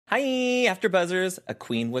Hi, After Buzzers. A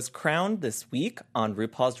queen was crowned this week on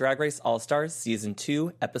RuPaul's Drag Race All-Stars Season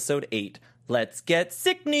 2, Episode 8. Let's get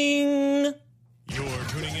sickening! You're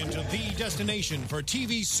tuning into the destination for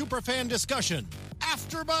TV superfan discussion,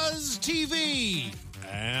 AfterBuzz TV.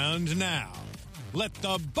 And now, let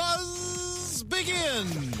the buzz begin.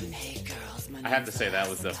 I have to say that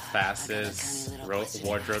was the fastest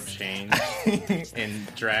wardrobe change in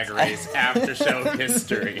Drag Race after show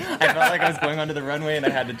history. I felt like I was going onto the runway and I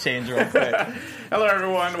had to change real quick. Hello,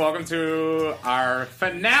 everyone. Welcome to our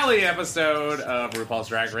finale episode of RuPaul's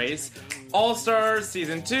Drag Race All-Stars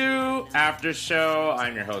Season 2 After Show.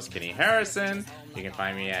 I'm your host, Kenny Harrison. You can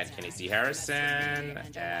find me at Kenny C. Harrison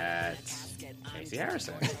at Kenny C.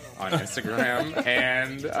 Harrison on Instagram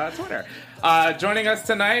and Twitter. Joining us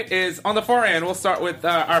tonight is on the far end. We'll start with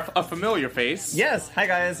a familiar face. Yes. Hi,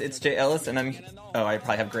 guys. It's Jay Ellis, and I'm... Oh, I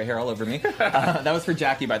probably have gray hair all over me. That was for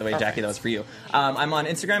Jackie, by the way. Jackie, that was for you. I'm on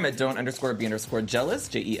Instagram at don't_be_jealous,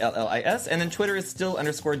 Jellis, and then Twitter is still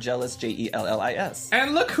 _jealous, Jellis.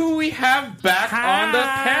 And look who we have back on the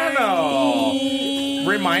panel.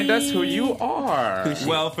 Remind us who you are.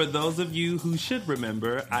 Well, for those of you who should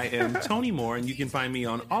remember, I am Tony Moore, and you can find me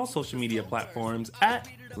on all social media platforms at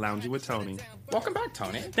Lounging with Tony. Welcome back,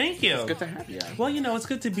 Tony. Thank you. It's good to have you. Well, it's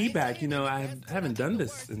good to be back. I haven't done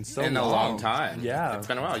this in so long. In a long time. Yeah. It's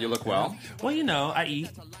been a while. You look well. Well, I eat.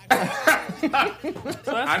 So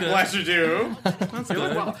I'm good. blessed you do. That's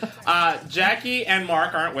good. Jackie and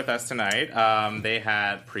Mark aren't with us tonight. They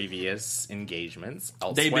had previous engagements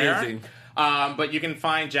elsewhere. They busy. But you can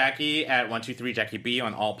find Jackie at 123 Jackie B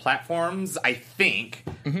on all platforms, I think.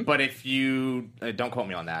 Mm-hmm. But if you don't quote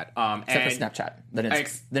me on that, Except for Snapchat,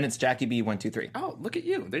 then it's Jackie B123. Oh, look at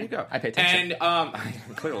you! There you go. I pay attention. And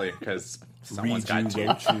clearly, because someone's got to.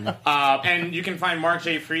 Virtue. And you can find Mark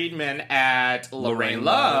J. Friedman at Lorraine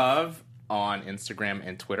Love on Instagram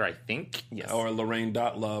and Twitter, I think. Yes. Or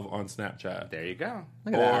Lorraine.love on Snapchat. There you go.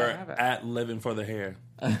 Or at Living for the Hair.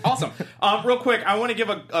 Awesome. Real quick, I want to give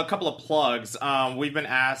a couple of plugs. We've been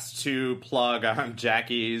asked to plug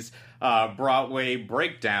Jackie's Broadway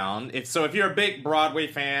breakdown. If you're a big Broadway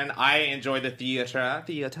fan, I enjoy the theater.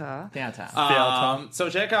 So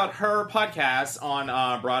check out her podcast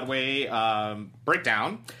on Broadway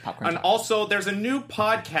Breakdown. Popcorn And also, there's a new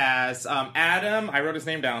podcast. Adam, I wrote his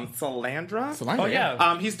name down. Salandra. Oh,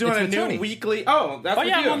 yeah. He's doing It's a with new Tony. weekly. Oh, that's with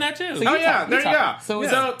you. I'm on that too. So Oh you yeah, talk, there you you go. talk.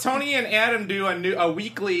 So Tony and Adam do a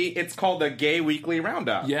weekly. It's called the Gay Weekly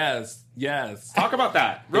Roundup. Yes. Talk about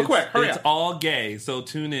that real quick. Hurry It's up. all gay, so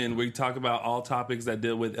tune in. We talk about all topics that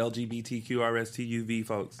deal with LGBTQRSTUV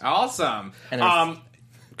folks. Awesome. And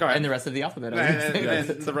Go ahead. And the rest of the alphabet. And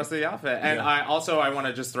the rest of the outfit. And I want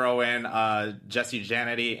to just throw in Jessie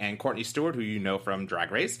Janity and Courtney Stewart, who you know from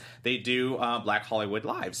Drag Race. They do Black Hollywood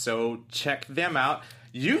Live, so check them out.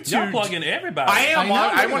 You two, Y'all plugging everybody.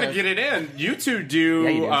 I want to get it in. You two do. Yeah,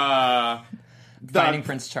 you do. Finding the-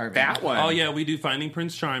 Prince Charming. That one. Oh yeah, we do Finding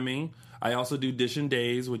Prince Charming. I also do Dishing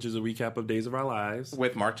Days, which is a recap of Days of Our Lives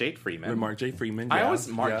With Mark Jade Freeman. with Mark J. Freeman. I yeah, always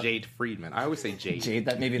Mark yeah. Jade Friedman. I always say Jade. Jade,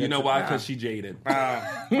 that maybe You know that's- why? Because she jaded.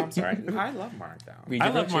 I'm sorry. I love Mark though. We I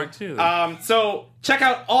do love that Mark too. too. So check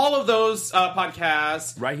out all of those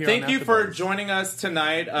podcasts. Right here Thank on you for AfterBuzz. joining us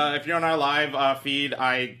tonight. If you're on our live feed,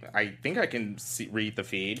 I think I can read the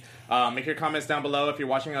feed. Make your comments down below. If you're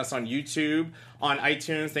watching us on YouTube, on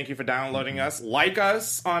iTunes, thank you for downloading us. Like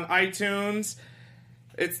us on iTunes.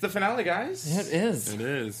 It's the finale, guys. It is. It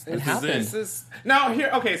is. It happened. This is now here.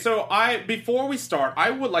 Okay, so before we start,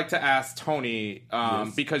 I would like to ask Tony,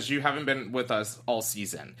 because you haven't been with us all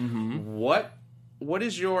season. Mm-hmm. What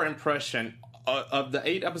is your impression of the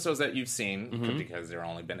 8 episodes that you've seen? Mm-hmm. Because there have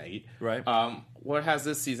only been 8, Right. What has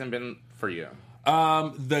this season been for you?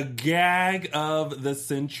 The gag of the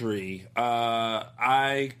century.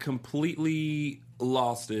 I completely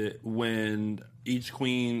lost it when each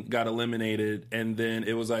queen got eliminated, and then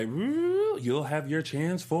it was like, "Ooh, you'll have your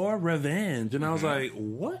chance for revenge." And I was like,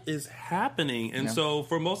 what is happening? And so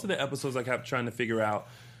for most of the episodes, I kept trying to figure out,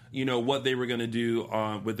 what they were going to do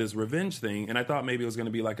with this revenge thing. And I thought maybe it was going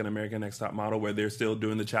to be like an American Next Top Model where they're still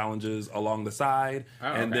doing the challenges along the side,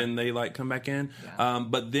 and then they come back in. Yeah.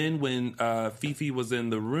 But then when Fifi was in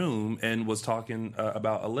the room and was talking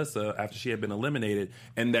about Alyssa after she had been eliminated,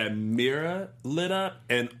 and that mirror lit up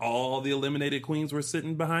and all the eliminated queens were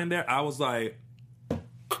sitting behind there, I was like,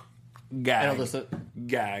 gag. And Alyssa.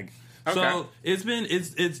 Gag. Okay. So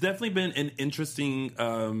it's definitely been an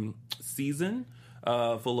interesting season.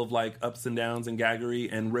 Full of ups and downs and gaggery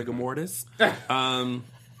and rigor mortis, but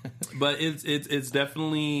it's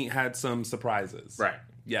definitely had some surprises. Right.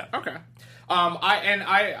 Yeah. Okay.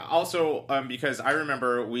 I also because I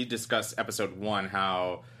remember we discussed episode 1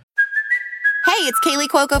 how it's Kaylee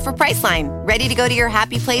Cuoco for Priceline. Ready to go to your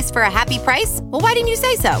happy place for a happy price? Well, why didn't you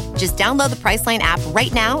say so? Just download the Priceline app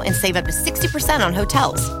right now and save up to 60% on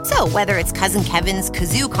hotels. So whether it's Cousin Kevin's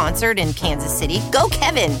Kazoo Concert in Kansas City, go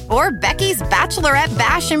Kevin, or Becky's Bachelorette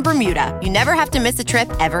Bash in Bermuda, you never have to miss a trip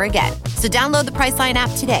ever again. So download the Priceline app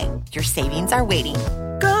today. Your savings are waiting.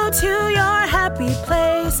 Go to your happy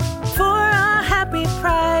place for a happy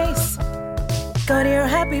price. Go to your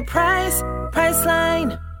happy price,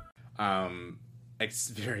 Priceline.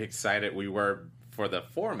 Very excited we were for the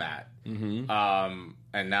format. And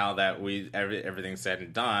now that everything's said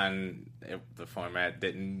and done, the format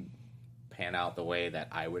didn't pan out the way that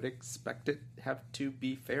I would expect it have to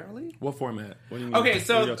be fairly. What format? What do you mean? Okay, What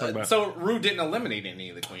are y'all talking about? so Rue didn't eliminate any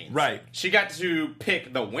of the queens. Right. She got to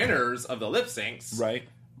pick the winners of the lip syncs. Right.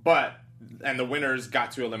 And the winners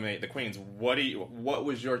got to eliminate the queens. What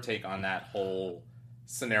was your take on that whole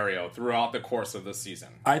scenario throughout the course of the season?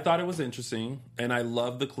 I thought it was interesting, and I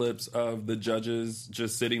love the clips of the judges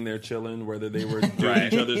just sitting there chilling, whether they were doing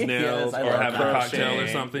each other's nails Yes, I or love having that. a cocktail or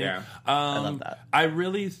Crocheting, something. yeah. I love that. I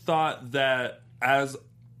really thought that as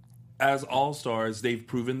all-stars, they've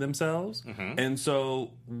proven themselves, and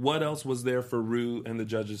so what else was there for Rue and the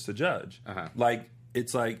judges to judge? Like,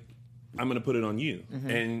 it's like, I'm going to put it on you,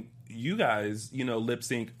 and you guys, lip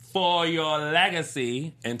sync for your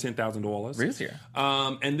legacy and $10,000. Rue's here.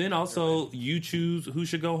 And then also you choose who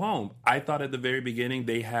should go home. I thought at the very beginning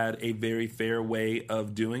they had a very fair way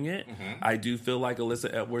of doing it. I do feel like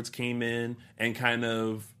Alyssa Edwards came in and kind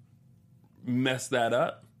of messed that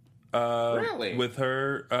up. Really? With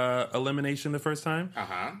her elimination the first time.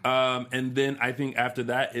 And then I think after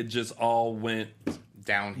that it just all went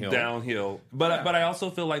downhill. But I also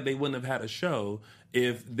feel like they wouldn't have had a show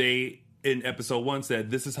if they in episode 1 said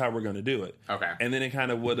this is how we're going to do it. Okay. And then it kind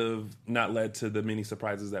of would have not led to the many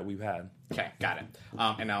surprises that we've had. Okay, got it.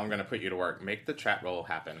 And now I'm going to put you to work. Make the chat roll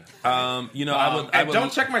happen. I would And don't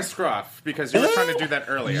check my scruff because you were trying to do that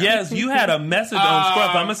earlier. Yes, you had a message on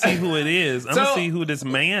Scruff. I'm gonna see who it is. I'm gonna see who this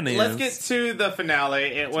man is. Let's get to the finale.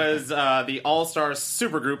 It was the All-Star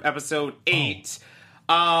Supergroup episode 8.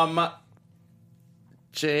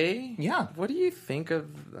 Jay? Yeah. What do you think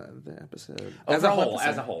of the episode? Overall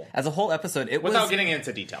As a episode. whole. As a whole episode, it Without was... getting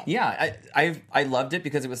into detail. Yeah, I loved it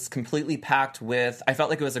because it was completely packed with... I felt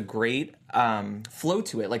like it was a great flow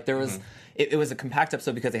to it. Like, there was... It was a compact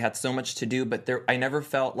episode because they had so much to do, but I never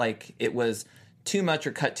felt like it was too much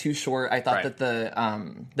or cut too short. I thought that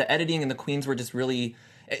the editing and the queens were just really...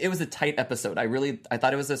 It was a tight episode. I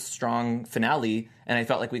thought it was a strong finale, and I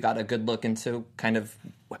felt like we got a good look into kind of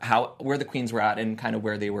where the queens were at and kind of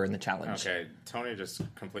where they were in the challenge. Okay, Tony just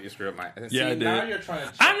completely screwed up my... Yeah, I did. Now you're trying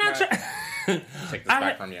to... I'm not trying. Take this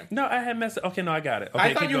back from you. No, I had messed. Okay, no, I got it. Okay,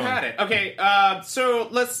 I thought keep you going. had it. Okay, so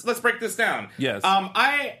let's break this down. Yes.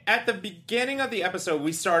 I at the beginning of the episode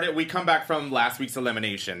we come back from last week's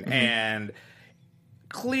elimination, and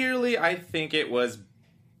clearly I think it was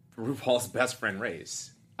RuPaul's best friend race.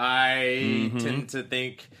 I tend to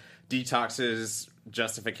think Detox's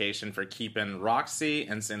justification for keeping Roxy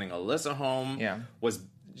and sending Alyssa home was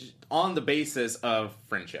on the basis of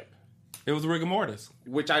friendship. It was rigor mortis.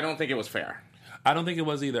 Which I don't think it was fair. I don't think it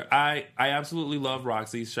was either. I absolutely love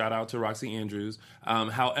Roxy. Shout out to Roxy Andrews.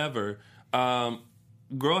 However,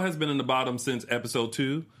 girl has been in the bottom since episode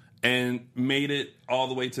 2 and made it all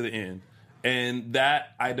the way to the end. And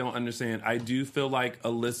that I don't understand. I do feel like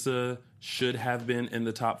Alyssa should have been in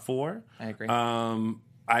the top 4. I agree.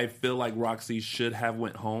 I feel like Roxy should have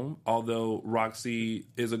went home, although Roxy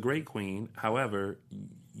is a great queen. However,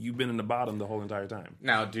 you've been in the bottom the whole entire time.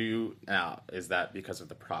 Now, is that because of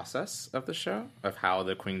the process of the show, of how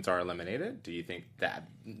the queens are eliminated? Do you think that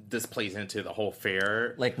this plays into the whole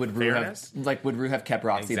fairness? Would Rue have kept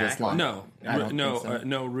Roxy this long? No, I don't think so.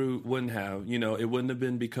 no. Rue wouldn't have. It wouldn't have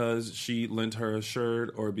been because she lent her a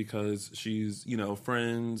shirt or because she's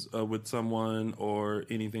friends with someone or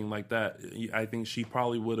anything like that. I think she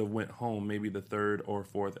probably would have went home maybe the 3rd or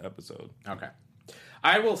 4th episode. Okay.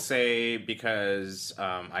 I will say, because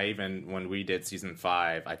when we did season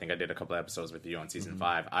 5, I think I did a couple episodes with you on season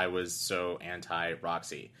 5, I was so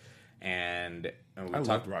anti-Roxy. And we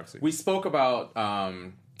loved Roxy. We spoke about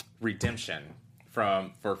redemption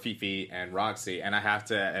for Fifi and Roxy, and I have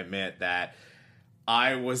to admit that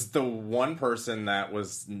I was the one person that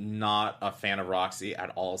was not a fan of Roxy at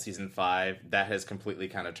all season 5. That has completely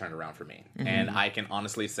kind of turned around for me. And I can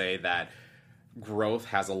honestly say that growth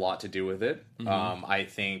has a lot to do with it. I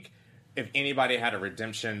think if anybody had a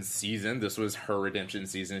redemption season, this was her redemption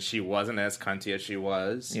season. She wasn't as cunty as she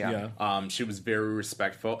was. Yeah. She was very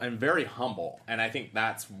respectful and very humble. And I think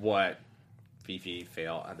that's what Fifi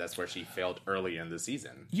failed. That's where she failed early in the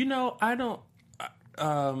season. I don't.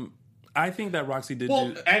 I think that Roxy did Well,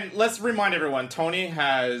 do and let's remind everyone, Tony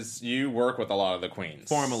you work with a lot of the queens.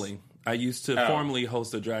 formally. I used to formally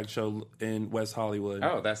host a drag show in West Hollywood.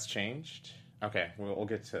 Oh, that's changed? Okay, we'll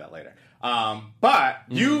get to that later. But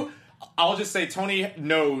I'll just say Tony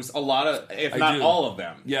knows a lot of, if not do. all of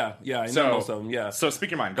them. Yeah, I know most of them, yeah. So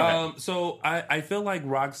speak your mind, go ahead. So I feel like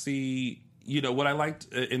Roxy, what I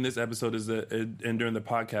liked in this episode is that, and during the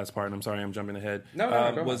podcast part, and I'm sorry I'm jumping ahead,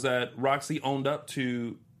 go was that Roxy owned up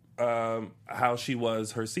to how she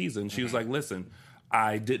was her season. She was like, listen,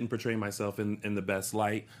 I didn't portray myself in the best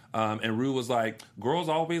light. And Rue was like, girls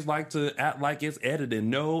always like to act like it's editing.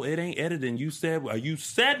 No, it ain't editing. You said what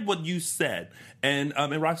you said. And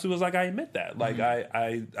Roxy was like, I admit that. Like,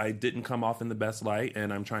 I didn't come off in the best light,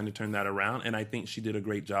 and I'm trying to turn that around. And I think she did a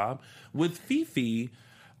great job. With Fifi,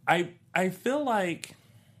 I feel like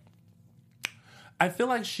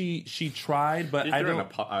she tried, but I don't.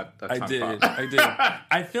 I did.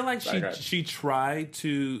 I feel like she tried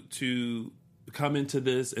to come into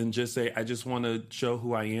this and just say, I just want to show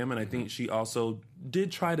who I am. And I think she also did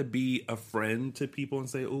try to be a friend to people and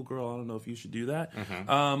say, oh, girl, I don't know if you should do that.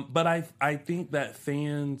 But I think that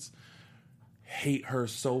fans hate her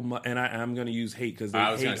so much. And I'm going to use hate because they hate her.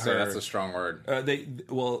 I was going to say, that's a strong word.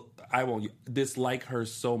 I won't dislike her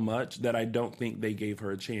so much that I don't think they gave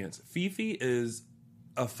her a chance. Fifi is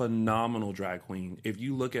a phenomenal drag queen. If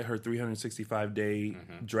you look at her 365-day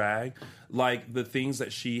drag, like the things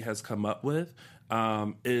that she has come up with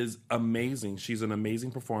is amazing. She's an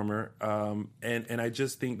amazing performer. And I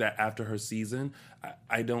just think that after her season,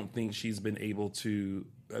 I don't think she's been able to,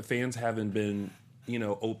 fans haven't been,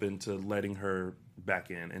 open to letting her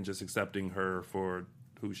back in and just accepting her for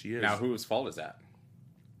who she is. Now, whose fault is that?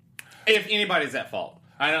 If anybody's at fault.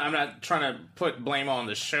 I'm not trying to put blame on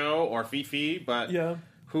the show or Fifi, but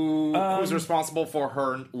who's responsible for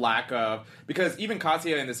her lack of... Because even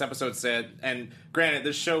Katya in this episode said, and granted,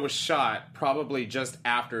 this show was shot probably just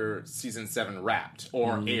after season 7 wrapped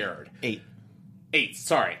or aired. 8,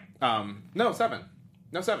 sorry. No, 7.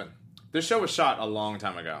 This show was shot a long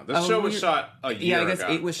time ago. This show was shot a year ago. Yeah, I guess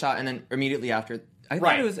 8 was shot, and then immediately after... I thought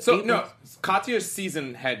right. It was so 8 no, Katya's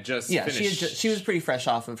season had just finished. She was pretty fresh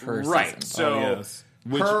off of her right. season. So yes.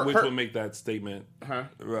 Which would make that statement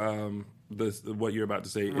what you're about to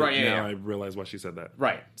say. Right. I realize why she said that.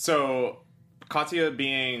 Right. So Katya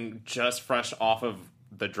being just fresh off of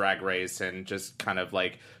the drag race and just kind of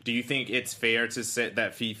like, do you think it's fair to say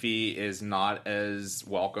that Fifi is not as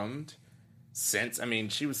welcomed since? I mean,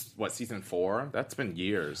 she was season 4? That's been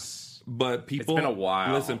years. But people, it's been a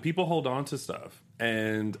while. Listen, people hold on to stuff,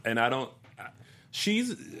 and I don't.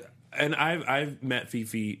 I've met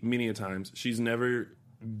Fifi many a times. She's never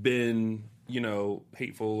been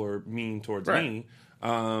hateful or mean towards me.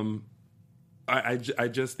 I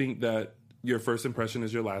just think that your first impression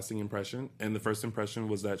is your lasting impression, and the first impression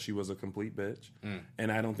was that she was a complete bitch,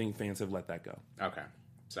 and I don't think fans have let that go. Okay.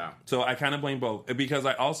 So I kind of blame both, because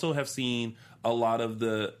I also have seen a lot of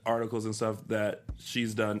the articles and stuff that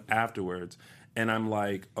she's done afterwards, and I'm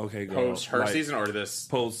like, okay, girl, post her season or this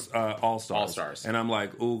post All Stars, All Stars, and I'm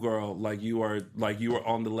like, oh, girl, you were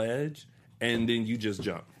on the ledge, and then you just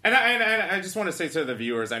jump. And I just want to say to the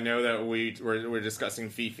viewers, I know that we're discussing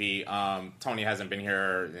Fifi. Tony hasn't been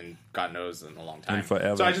here in God knows in a long time, and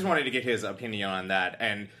forever. So I just wanted to get his opinion on that.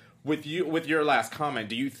 And with your last comment,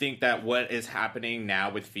 do you think that what is happening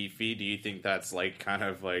now with Fifi, do you think that's like kind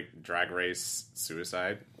of like Drag Race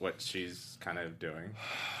suicide? What she's kind of doing?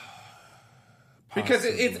 Because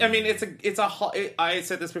I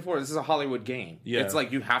said this before. This is a Hollywood game. Yeah. It's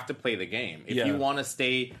like you have to play the game if you want to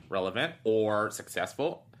stay relevant or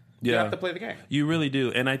successful. You have to play the game. You really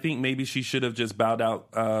do, and I think maybe she should have just bowed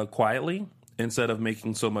out quietly instead of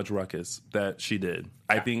making so much ruckus that she did.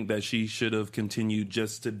 Yeah. I think that she should have continued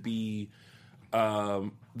just to be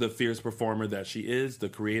the fierce performer that she is, the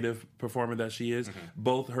creative performer that she is,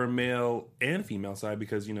 both her male and female side,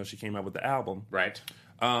 because she came out with the album, right?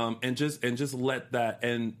 And just let that.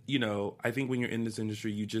 And I think when you're in this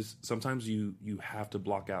industry, sometimes you have to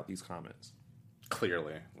block out these comments.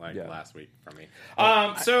 Clearly, last week for me.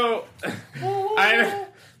 It's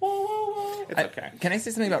okay. Can I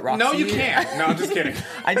say something about Roxy? No, you can't. No, I'm just kidding.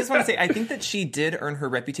 I just want to say, I think that she did earn her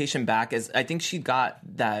reputation back. I think she got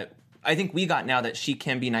that. I think we got now that she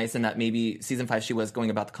can be nice, and that maybe season 5 she was going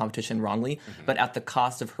about the competition wrongly, but at the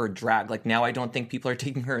cost of her drag. Like, now I don't think people are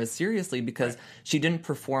taking her as seriously because she didn't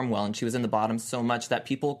perform well, and she was in the bottom so much that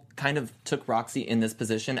people kind of took Roxy in this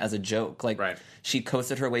position as a joke. Like, she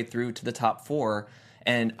coasted her way through to the top 4,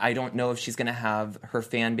 and I don't know if she's going to have her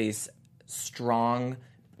fan base strong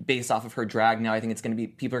based off of her drag. Now I think it's going to be,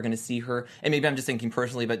 people are going to see her, and maybe I'm just thinking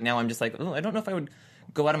personally, but now I'm just like, oh, I don't know if I would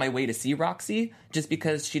go out of my way to see Roxy just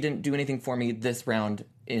because she didn't do anything for me this round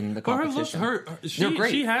in the competition. They're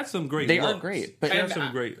great. She had some great. They looks. are great, but she had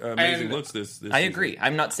some great, amazing looks this I season. agree.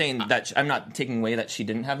 I'm not saying that I'm not taking away that she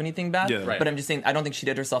didn't have anything bad, Yeah. Right. but I'm just saying I don't think she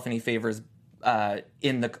did herself any favors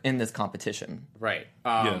in this competition. Right.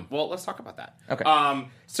 Yeah. Well, let's talk about that. Okay.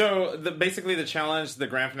 So basically the challenge, the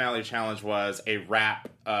grand finale challenge, was a rap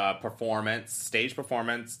performance, stage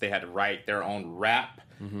performance. They had to write their own rap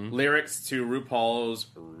lyrics to RuPaul's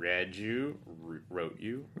Read You.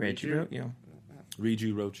 Rage you wrote you. Read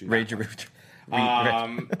you, wrote you. Rage you wrote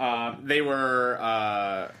you. They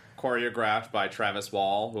were choreographed by Travis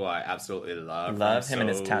Wall, who I absolutely love. Love him and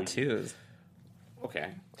his tattoos.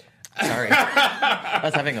 Okay. Sorry, I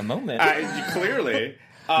was having a moment. Clearly.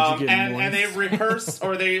 And they rehearsed,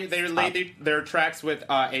 or they laid their tracks with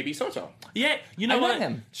A.B. Soto. Yeah, you know I what? met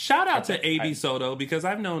him. Shout out to A.B. Soto, because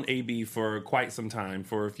I've known A.B. for quite some time,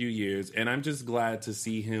 for a few years, and I'm just glad to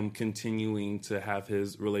see him continuing to have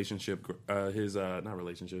his relationship, his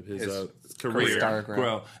career star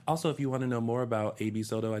grow. Also, if you want to know more about A.B.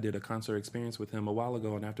 Soto, I did a concert experience with him a while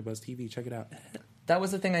ago on AfterBuzz TV. Check it out. That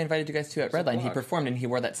was the thing I invited you guys to at Redline. He performed and he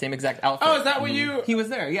wore that same exact outfit. Oh, is that what you... He was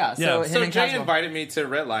there, yeah. Yeah. him So and Jay Caswell. invited me to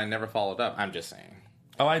Redline, never followed up. I'm just saying.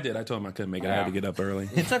 Oh, I did. I told him I couldn't make it. I had to get up early.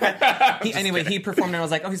 It's okay. He performed and I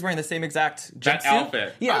was like, oh, he's wearing the same exact That jumpsuit.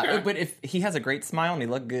 outfit. Yeah, Okay. but if he has a great smile and he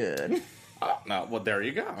looked good. No, well, there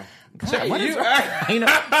you go. God, what is wrong? I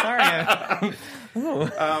know.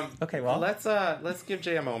 Sorry. Okay, well. Let's give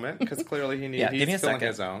Jay a moment, because clearly give me he's a feeling second.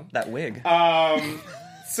 his own. That wig.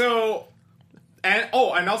 So, and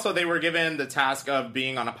also they were given the task of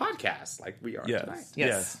being on a podcast like we are Yes. tonight.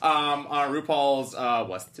 Yes. On RuPaul's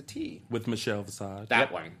What's the Tea? With Michelle Visage.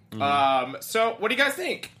 That one. So, what do you guys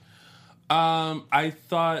think? I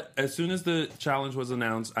thought as soon as the challenge was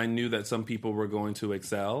announced, I knew that some people were going to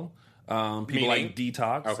excel. People Meaning? like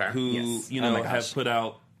Detox, Okay. who Yes. you Oh know my gosh. have put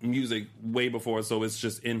out music way before, so it's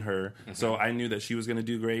just in her. So I knew that she was going to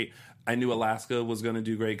do great. I knew Alaska was going to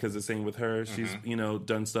do great because the same with her. She's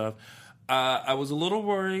done stuff. I was a little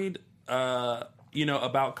worried,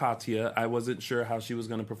 about Katya. I wasn't sure how she was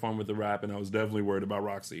going to perform with the rap, and I was definitely worried about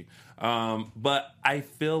Roxy. But I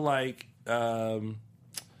feel like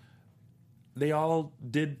they all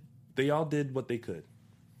did what they could.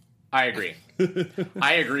 I agree.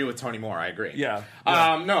 I agree with Tony Moore. I agree. Yeah.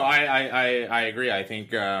 No, I agree. I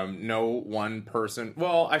think no one person...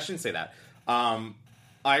 Well, I shouldn't say that.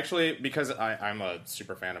 I actually, because I'm a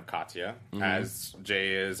super fan of Katya, as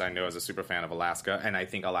Jay is, I know, is a super fan of Alaska, and I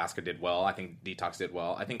think Alaska did well. I think Detox did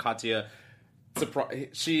well. I think Katya...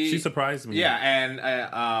 She surprised me. Yeah, and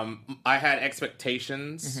I had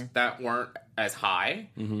expectations that weren't as high,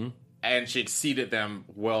 and she exceeded them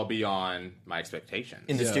well beyond my expectations.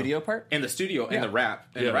 In the studio part? In the studio, in the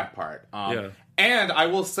rap part. Yeah. And I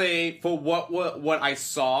will say, for what I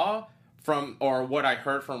saw from, or what I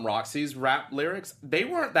heard from Roxy's rap lyrics, they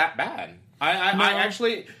weren't that bad. I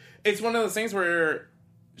actually, it's one of those things where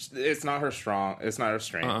it's not her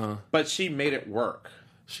strength, but she made it work.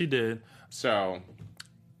 She did. So,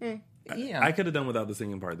 Yeah. I could have done without the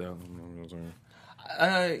singing part, though.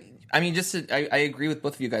 I mean, I agree with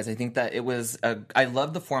both of you guys. I think that it was, I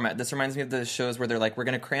love the format. This reminds me of the shows where they're like, we're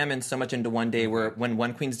going to cram in so much into one day where when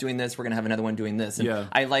one queen's doing this, we're going to have another one doing this. And Yeah.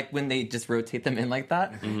 I like when they just rotate them in like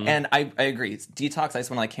that. And I agree. Detox, I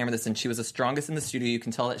just want to hammer this in. She was the strongest in the studio. You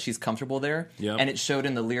can tell that she's comfortable there. Yep. And it showed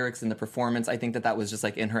in the lyrics and the performance. I think that was just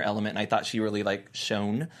like in her element. And I thought she really like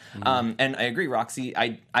shone. And I agree, Roxy.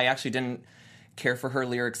 I actually didn't care for her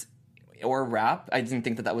lyrics or rap. I didn't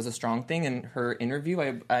think that was a strong thing in her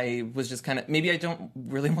interview. I was just kind of, maybe I don't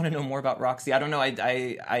really want to know more about Roxy. I don't know.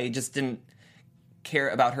 I just didn't care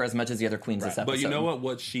about her as much as the other queens this episode. But you know what?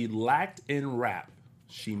 What she lacked in rap,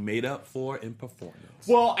 she made up for in performance.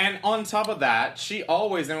 well, and on top of that, she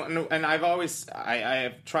always, and I've always, I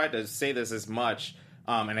have tried to say this as much,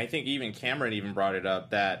 and I think even Cameron even brought it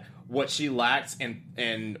up, that what she lacks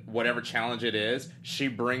in whatever challenge it is, she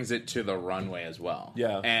brings it to the runway as well.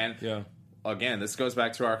 Yeah. And again, this goes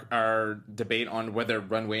back to our debate on whether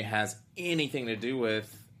runway has anything to do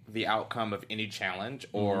with the outcome of any challenge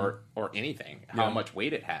or anything, how much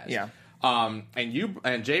weight it has. Yeah.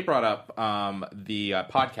 And Jay brought up the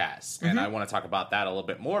podcast, and I want to talk about that a little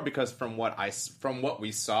bit more, because from what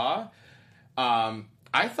we saw,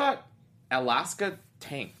 I thought Alaska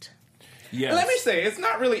tanked. Yes. Let me say, it's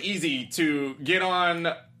not really easy to get on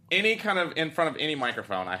any kind of in front of any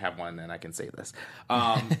microphone. I have one, and I can say this,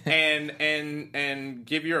 and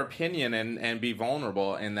give your opinion and be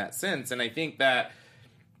vulnerable in that sense. And I think that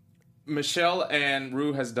Michelle and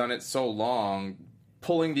Rue has done it so long,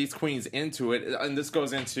 pulling these queens into it, and this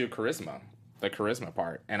goes into charisma, the charisma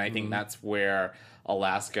part, and I think that's where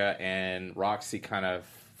Alaska and Roxy kind of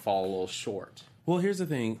fall a little short. Well, here's the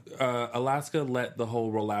thing. Alaska let the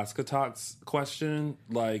whole Rolaska Talks question,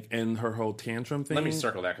 and her whole tantrum thing. Let me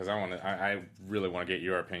circle that because I really want to get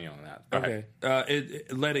your opinion on that. Go ahead.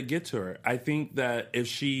 It let it get to her. I think that if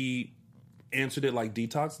she answered it like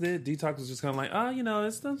Detox did, Detox was just kind of like,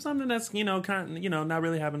 it's something that's, kind of, not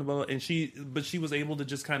really having a vote. And she was able to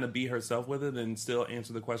just kind of be herself with it and still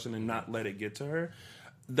answer the question and not let it get to her.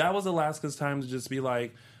 That was Alaska's time to just be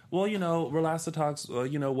like, well, Rolaska Talks,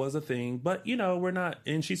 was a thing, but, we're not,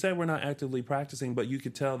 and she said we're not actively practicing, but you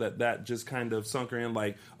could tell that just kind of sunk her in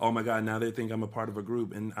like, oh my God, now they think I'm a part of a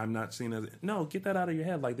group and I'm not seen as, no, get that out of your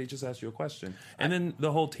head. Like, they just asked you a question. And then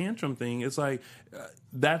the whole tantrum thing, it's like,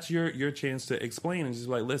 that's your chance to explain and just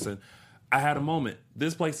like, listen, I had a moment.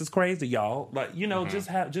 This place is crazy, y'all. Like,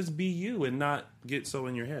 just be you and not get so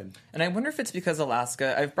in your head. And I wonder if it's because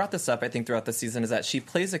Alaska, I've brought this up, I think, throughout the season, is that she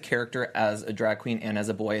plays a character as a drag queen and as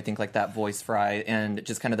a boy. I think, like, that voice fry and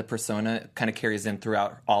just kind of the persona kind of carries in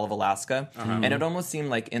throughout all of Alaska. And it almost seemed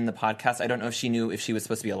like in the podcast, I don't know if she knew if she was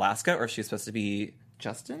supposed to be Alaska or if she was supposed to be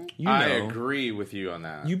Justin? I agree with you on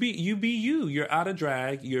that. You be you. You're out of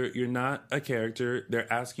drag. You're not a character.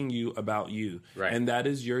 They're asking you about you. Right. And that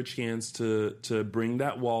is your chance to bring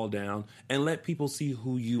that wall down and let people see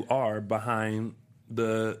who you are behind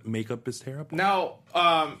the makeup is terrible. Now,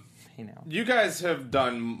 you guys have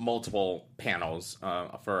done multiple panels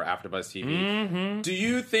for AfterBuzz TV. Mm-hmm. Do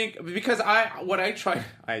you think, because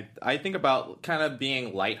I think about kind of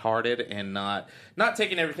being lighthearted and not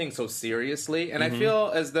taking everything so seriously, and I feel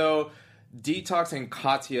as though Detox and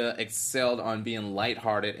Katya excelled on being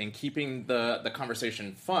lighthearted and keeping the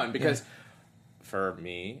conversation fun, because for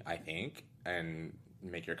me, I think, and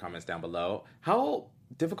make your comments down below, how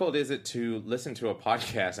difficult is it to listen to a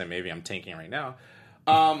podcast, and maybe I'm tanking right now,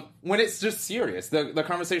 when it's just serious. The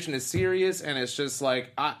conversation is serious, and it's just like,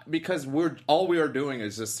 because we are doing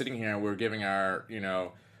is just sitting here and we're giving our,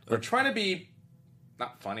 we're trying to be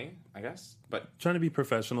not funny, I guess, but trying to be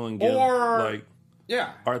professional and give our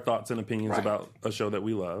thoughts and opinions about a show that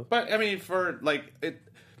we love. But I mean, for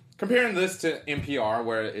comparing this to NPR,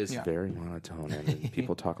 where it is very monotone and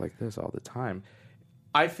people talk like this all the time,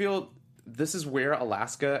 I feel this is where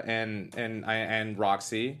Alaska and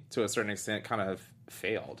Roxy, to a certain extent, kind of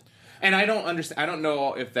failed. And I don't understand. I don't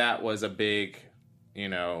know if that was a big,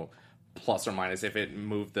 plus or minus, if it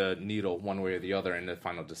moved the needle one way or the other in the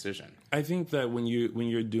final decision. I think that when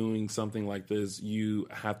you're doing something like this, you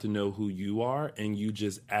have to know who you are, and you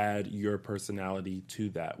just add your personality to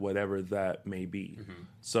that, whatever that may be. Mm-hmm.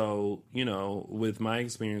 So, with my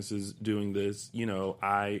experiences doing this,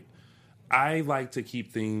 I like to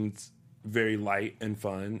keep things very light and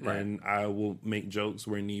fun, and I will make jokes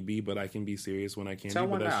where need be, but I can be serious when I can be.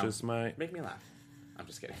 But that's just make me laugh. I'm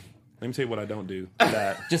just kidding. Let me tell you what I don't do.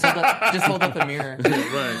 That just hold up the mirror.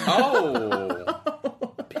 Right. Oh,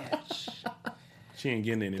 bitch. She ain't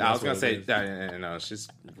getting any. I was gonna say no. She's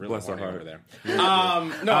really bless her heart over there.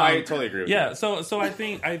 No, I totally agree with you. Yeah. So I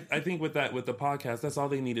think with the podcast, that's all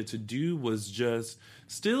they needed to do was just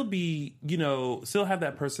still be, still have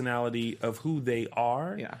that personality of who they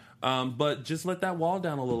are. Yeah. But just let that wall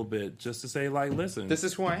down a little bit, just to say, like, listen, this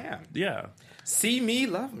is who I am. Yeah. See me,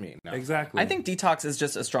 love me. No. Exactly. I think Detox is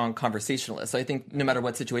just a strong conversationalist. So I think no matter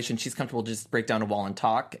what situation, she's comfortable to just break down a wall and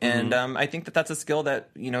talk. And I think that's a skill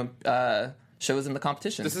that, shows in the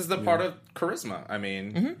competition. This is the part of charisma. I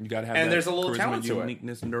mean, you gotta have and that there's a little charisma, talent to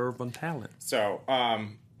uniqueness, nerve, and talent. So, I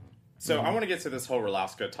want to get to this whole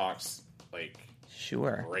Rolaska Talks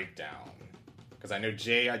breakdown, because I know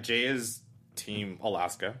Jay is team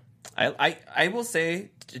Alaska. I will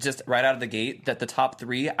say, just right out of the gate, that the top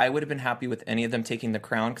three, I would have been happy with any of them taking the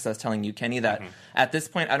crown, because I was telling you, Kenny, that at this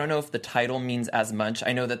point, I don't know if the title means as much.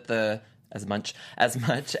 I know that as much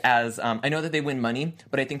as I know that they win money,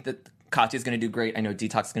 but I think that Katya's going to do great. I know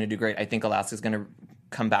Detox is going to do great. I think Alaska's going to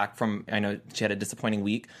come back from, I know she had a disappointing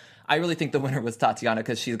week. I really think the winner was Tatiana,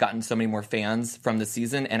 because she's gotten so many more fans from the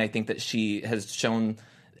season, and I think that she has shown,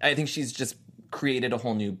 I think she's just created a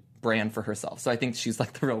whole new brand for herself. So I think she's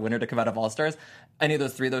like the real winner to come out of All Stars. Any of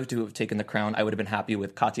those three, though, to have taken the crown, I would have been happy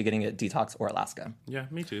with Katya getting it, Detox, or Alaska. Yeah,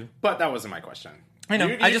 me too. But that wasn't my question. I know.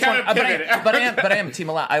 I am Team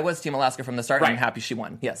Alaska. I was Team Alaska from the start, and I'm happy she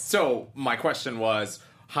won. Yes. So my question was,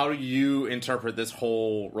 how do you interpret this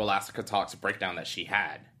whole Rolaska Talks breakdown that she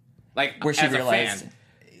had? Like, where she as realized,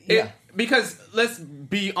 a fan. Because let's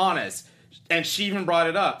be honest, and she even brought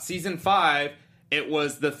it up. Season 5, it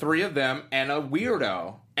was the three of them and a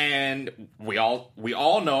weirdo. And we all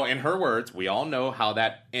know, in her words, we all know how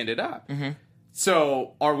that ended up.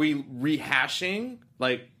 So are we rehashing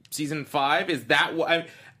like season 5? Is that what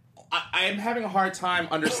I'm having a hard time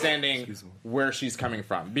understanding where she's coming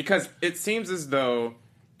from, because it seems as though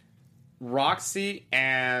Roxy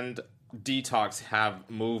and Detox have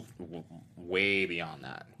moved way beyond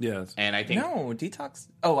that. Yes. And I think No, Detox.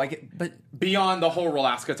 Oh, I get, but beyond the whole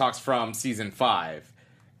Alaska talks from season 5,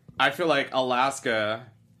 I feel like Alaska,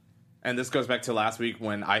 and this goes back to last week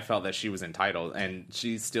when I felt that she was entitled, and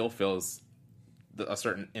she still feels a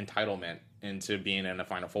certain entitlement into being in the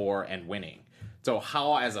Final Four and winning. So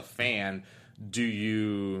how, as a fan, do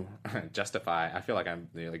you justify? I feel like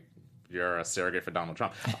you're a surrogate for Donald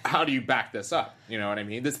Trump. How do you back this up? You know what I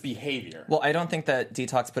mean? This behavior. well, I don't think that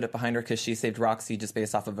Detox put it behind her because she saved Roxy just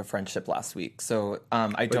based off of a friendship last week. So I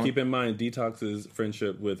But don't. keep in mind, Detox's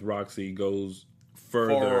friendship with Roxy goes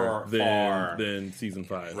further Far. than season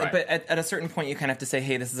 5. Right. But at a certain point, you kind of have to say,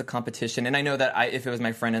 hey, this is a competition. And I know that if it was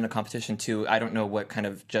my friend in a competition too, I don't know what kind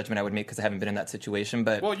of judgment I would make because I haven't been in that situation.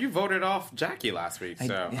 But Well, you voted off Jackie last week,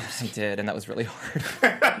 so I did, and that was really hard.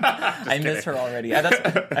 I miss her already.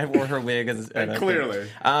 I wore her wig as Clearly.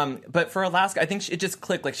 But for Alaska, I think it just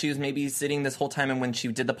clicked. Like she was maybe sitting this whole time, and when she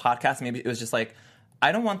did the podcast, maybe it was just like,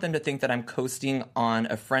 I don't want them to think that I'm coasting on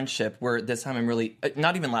a friendship where this time I'm really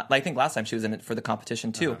not even. I think last time she was in it for the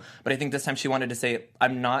competition too, but I think this time she wanted to say,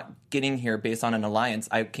 I'm not getting here based on an alliance.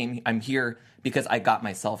 I'm here because I got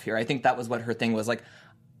myself here. I think that was what her thing was like.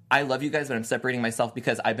 I love you guys, but I'm separating myself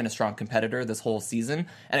because I've been a strong competitor this whole season,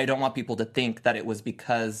 and I don't want people to think that it was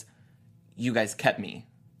because you guys kept me.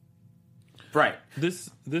 right. This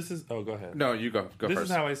is... Oh, go ahead. No, you go This first.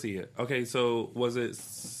 is how I see it. Okay, so was it...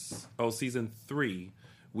 season 3,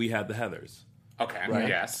 we had the Heathers. Okay. Right.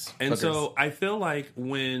 Yes. And so I feel like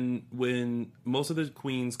when most of the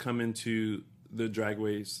queens come into the Drag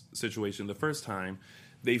Race situation the first time,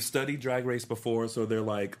 they've studied Drag Race before, so they're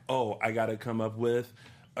like, oh, I got to come up with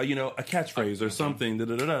a catchphrase or something.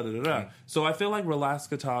 So I feel like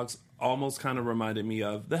Relaska Talks almost kind of reminded me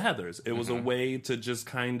of the Heathers. It was a way to just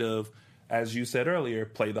kind of, as you said earlier,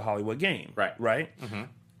 play the Hollywood game. Right?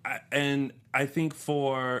 And I think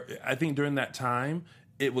during that time,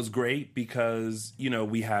 it was great because,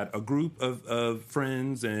 we had a group of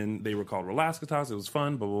friends and they were called Relaska Talks. It was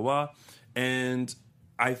fun, blah, blah, blah. And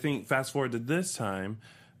I think fast forward to this time,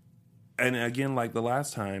 and again, like the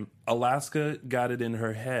last time, Alaska got it in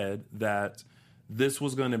her head that this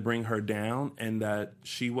was going to bring her down and that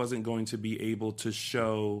she wasn't going to be able to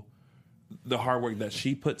show the hard work that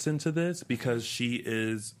she puts into this because she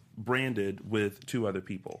is branded with 2 other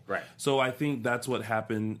people. Right. So I think that's what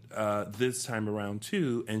happened this time around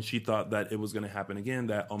too, and she thought that it was going to happen again,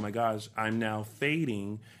 that, oh my gosh, I'm now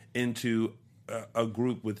fading into a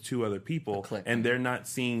group with 2 other people, and they're not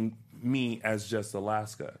seeing me as just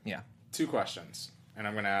Alaska. Yeah. 2 questions, and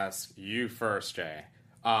I'm going to ask you first, Jay.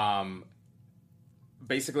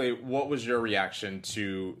 Basically, what was your reaction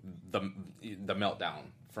to the meltdown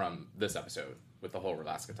from this episode with the whole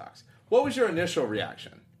Relaska Talks? What was your initial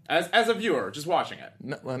reaction as a viewer just watching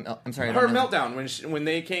it? I'm sorry. I Her don't know. meltdown when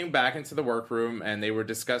they came back into the workroom and they were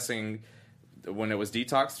discussing when it was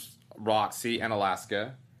Detox, Roxy, and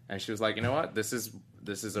Alaska, and she was like, you know what, this is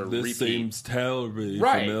a repeat. This seems terribly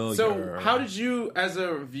Right. familiar. So how did you, as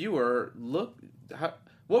a viewer, look?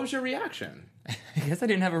 What was your reaction? I guess I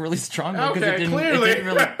didn't have a really strong one because Okay, it didn't clearly.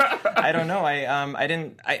 really. I don't know. I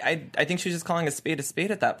didn't. I think she was just calling a spade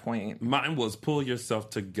at that point. Mine was pull yourself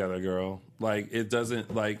together, girl. Like it doesn't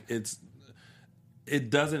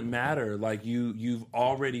matter. Like you've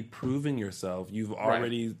already proven yourself. You've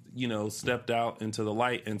already stepped out into the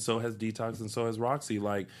light, and so has Detox, and so has Roxy.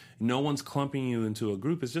 Like no one's clumping you into a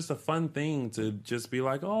group. It's just a fun thing to just be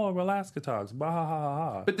like, oh, Relaska Talks, bah ha ha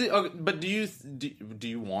ha. But do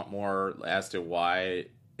you want more as to why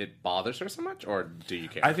it bothers her so much, or do you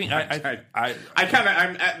care? I think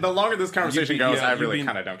I the longer this conversation goes, I really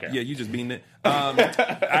kind of don't care. Yeah, you just being it.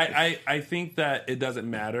 I think that it doesn't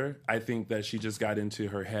matter. I think that she just got into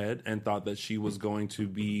her head and thought that she was going to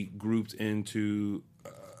be grouped into,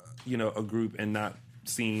 a group and not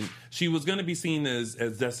seen. She was going to be seen as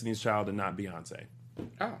Destiny's Child and not Beyonce.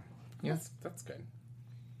 Oh, yeah, that's good.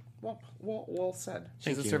 Well said.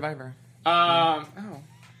 She's a survivor.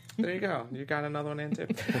 There you go. You got another one in too.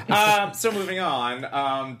 So moving on,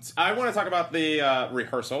 I want to talk about the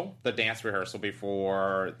rehearsal, the dance rehearsal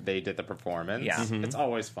before they did the performance. Yeah. Mm-hmm. It's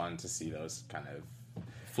always fun to see those kind of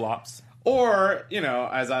Flops. or,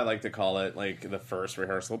 as I like to call it, like the first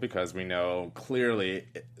rehearsal, because we know clearly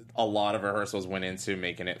a lot of rehearsals went into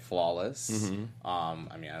making it flawless. Mm-hmm.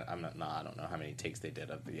 I mean, I don't know how many takes they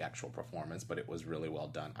did of the actual performance, but it was really well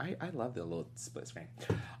done. I love the little split screen.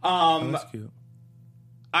 That's cute.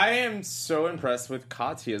 I am so impressed with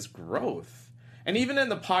Katya's growth. And even in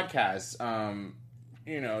the podcast,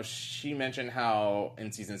 you know, she mentioned how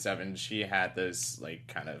in season 7 she had this like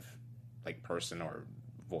kind of like person or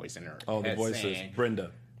voice in her Oh, the head voices. saying,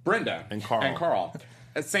 Brenda. and Carl. Carl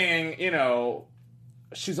saying, you know,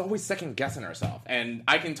 she's always second guessing herself. And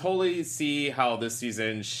I can totally see how this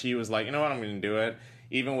season she was like, you know what, I'm going to do it.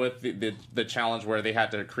 Even with the challenge where they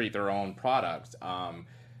had to create their own product.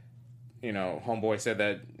 You know, Homeboy said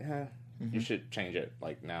that you should change it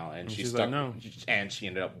like now, and she she's stuck. like, no. And she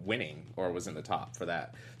ended up winning or was in the top for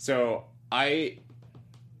that. So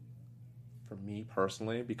for me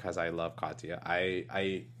personally, because I love Katya,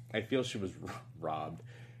 I feel she was robbed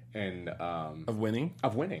and Of winning?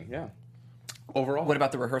 of winning. Yeah. Overall, What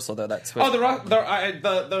about the rehearsal though? That switch. oh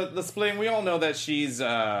the splitting? We all know that she's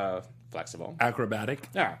flexible. Acrobatic.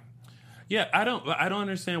 Yeah. Yeah, I don't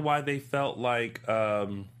understand why they felt like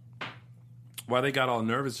why they got all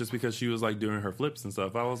nervous just because she was like doing her flips and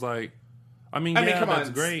stuff. I was like, I mean, come that's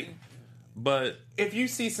on. great, but If you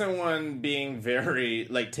see someone being very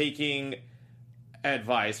like taking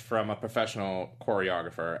advice from a professional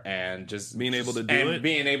choreographer and just Being able to do and it?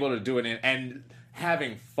 being able to do it and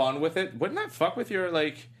having fun with it, wouldn't that fuck with your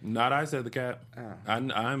like? not I said the cat.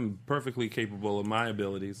 I'm perfectly capable of my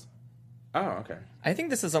abilities. Oh, okay. I think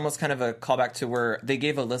this is almost kind of a callback to where they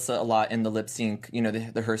gave Alyssa a lot in the lip sync, you know,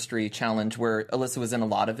 the Herstory challenge, where Alyssa was in a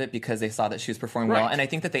lot of it because they saw that she was performing well. Right. And I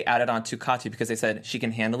think that they added on to Katya because they said she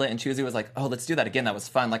can handle it. And Chuzi was like, oh, let's do that again. That was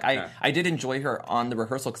fun. Like, I did enjoy her on the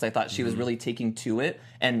rehearsal because I thought she was really taking to it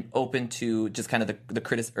and open to just kind of the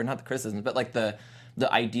criticism, or not the criticism, but like the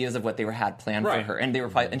ideas of what they had planned for Right. her. And they were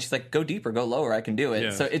probably, and she's like, go deeper, go lower, I can do it. Yeah.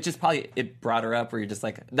 So it just probably, it brought her up where you're just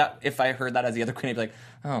like, that. If I heard that as the other queen, I'd be like,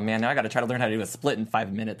 oh man, now I got to try to learn how to do a split in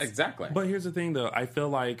 5 minutes. Exactly. But here's the thing, though. I feel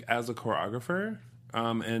like as a choreographer,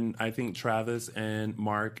 and I think Travis and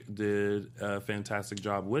Mark did a fantastic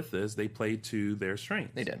job with this. They played to their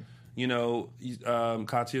strengths. They did. You know,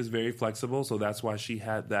 Katya is very flexible, so that's why she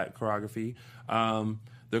had that choreography.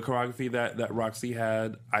 The choreography that Roxy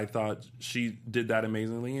had, I thought she did that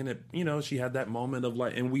amazingly. And, it, you know, she had that moment of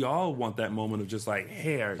like, and we all want that moment of just like,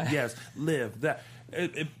 hair, yes, live, that.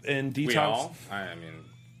 And Detox. We all. I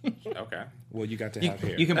mean, okay. Well, you got to have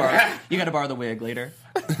hair. You can borrow. You got to borrow the wig later.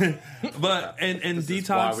 But, and This Detox. is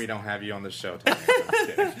why we don't have you on the show, Tony. I'm just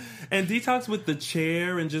kidding. And Detox with the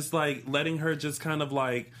chair and just like letting her just kind of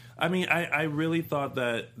like, I mean, I really thought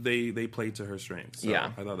that they played to her strengths. So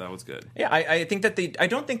Yeah. I thought that was good. Yeah, I think that I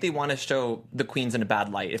don't think they want to show the queens in a bad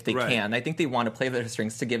light if they Right. can. I think they want to play their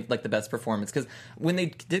strengths to give like the best performance. Because when they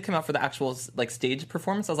did come out for the actual like stage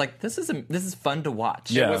performance, I was like, this is fun to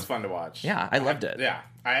watch. Yeah. It was fun to watch. Yeah, I loved it. Yeah,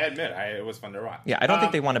 I admit, it was fun to watch. Yeah, I don't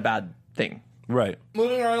think they want a bad thing. Right.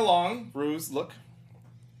 Moving right along, Rue's look.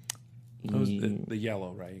 It was the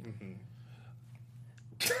yellow, right?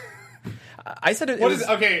 I said it. What was, is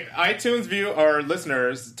okay? iTunes view or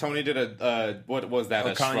listeners? Tony did a what was that?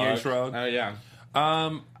 A Kanye shrug. Oh yeah.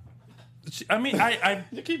 I mean, I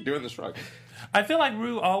You keep doing the shrug. I feel like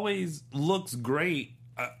Rue always looks great.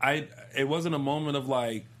 It wasn't a moment of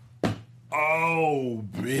like, oh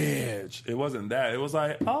bitch. It wasn't that. It was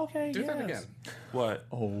like, oh, okay, Do that yes. again. What?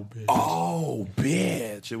 Oh bitch. Oh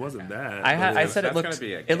bitch. It wasn't that. I said it That's looked. gonna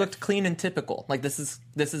be a It looked clean and typical. Like this is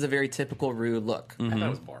a very typical Rue look. I thought it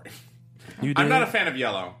was boring. You I'm did? not a fan of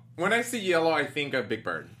yellow. When I see yellow, I think of Big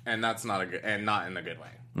Bird, and that's not not in a good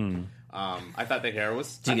way. I thought the hair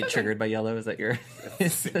was. Do you get triggered by yellow? Is that your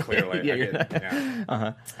Clearly, Yeah, I you're get,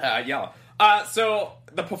 not. yeah. Yellow. So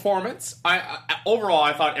the performance, overall,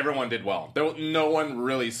 I thought everyone did well. No one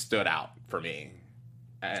really stood out for me,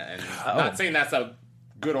 and not saying that's a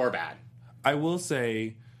good or bad. I will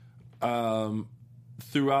say,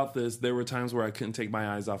 throughout this, there were times where I couldn't take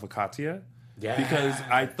my eyes off of Katya. Yes. Because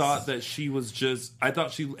I thought that she was just, I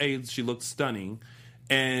thought she looked stunning.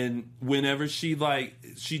 And whenever she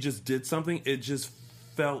just did something, it just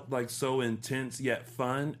felt like so intense yet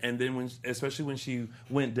fun. And then especially when she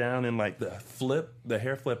went down and like the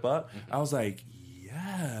hair flip up, I was like,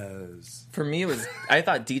 yes. For me, I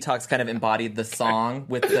thought Detox kind of embodied the song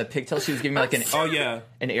with the pigtails. She was giving me like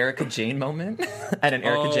an Erica Jane moment at an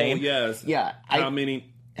Erica Jane. Yes. Yeah.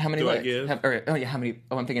 How many do I give? How many?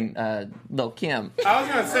 Oh, I'm thinking Lil Kim. I was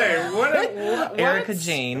gonna say what Erica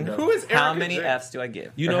Jane. Who is Erica How many Jane? F's do I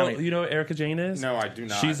give? You Or how know, many- you know what Erica Jane is? No, I do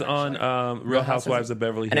not. She's actually. on Real Housewives of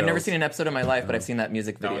Beverly Hills. And I've never seen an episode in my life, but I've seen that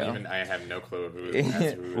music No, video. even I have no clue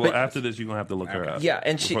who. Well, after this, you're gonna have to look her up. Yeah,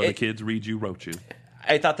 and she- before the it- kids read you, wrote you.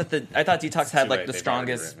 I thought Detox had too like late. the They've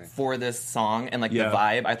strongest already written for this song and like Yeah. the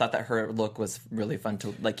vibe. I thought that her look was really fun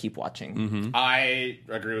to like keep watching. I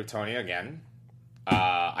agree with Tony again.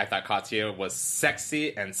 I thought Katya was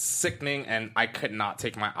sexy and sickening, and I could not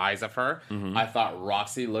take my eyes off her. I thought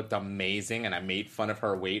Roxy looked amazing, and I made fun of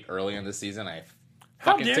her weight early in the season.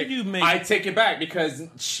 How dare you make- I take it back because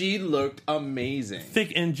she looked amazing.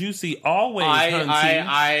 Thick and juicy always, hunty.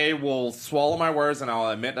 I will swallow my words, and I'll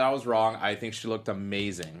admit that I was wrong. I think she looked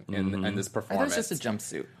amazing in this I thought it performance. was just a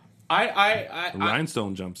jumpsuit.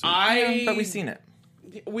 Rhinestone jumpsuit. Yeah, but we've seen it.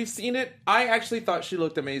 We've seen it. I actually thought she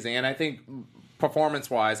looked amazing, and I think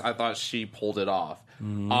performance-wise, I thought she pulled it off.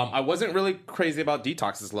 I wasn't really crazy about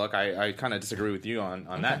Detox's look. I kind of disagree with you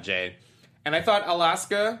on that, Jay. And I thought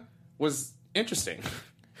Alaska was interesting,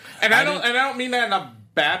 and I don't mean that in a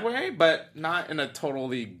bad way, but not in a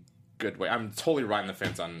totally good way. I'm totally riding the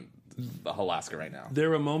fence on Alaska right now. There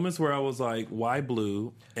were moments where I was like, why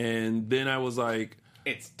blue? And then I was like,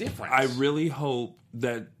 It's different. I really hope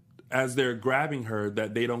that as they're grabbing her,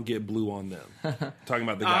 that they don't get blue on them. Talking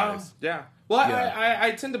about the guys. Yeah. Well, Yeah.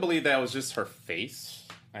 I tend to believe that was just her face.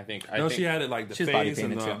 I think. She had it like the She was body face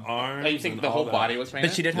and painted, the too. arms. You think and the all whole that. body was painted?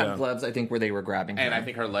 But she did have Yeah. gloves, I think, where they were grabbing her. And I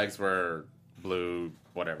think her legs were blue,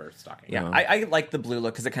 whatever, stocking. Yeah, I like the blue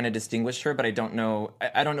look because it kind of distinguished her, but I don't know.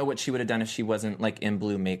 I don't know what she would have done if she wasn't like in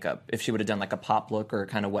blue makeup. If she would have done like a pop look or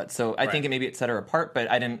kind of what. So I think maybe it set her apart, but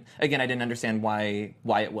I didn't understand why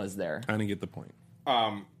it was there. I didn't get the point.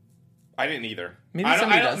 I didn't either. Maybe I don't,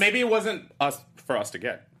 somebody I don't, does. maybe it wasn't for us to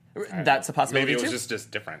get. That's a possibility Maybe it too. was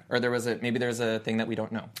just different. Or there's a thing that we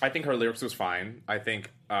don't know. I think her lyrics was fine. I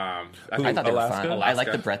think. I I thought they were Alaska? fun. I like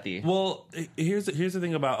Alaska. the breathy. Well, here's the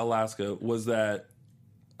thing about Alaska was that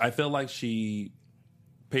I felt like she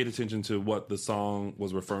paid attention to what the song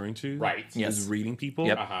was referring to. Right. She was Yes. reading people.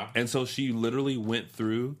 Yep. Uh-huh. And so she literally went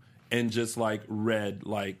through and just like read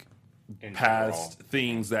like In past general.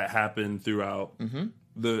 things that happened throughout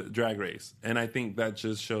the drag race. And I think that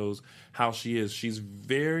just shows how she is. She's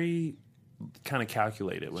very kind of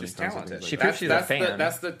calculated when She's it comes talented. to things She like proves she's a that's fan.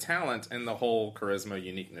 that's the talent in the whole charisma,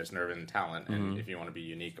 uniqueness, nerve, and talent. And if you want to be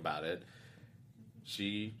unique about it,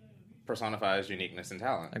 she personifies uniqueness and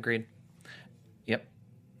talent. Agreed. Yep.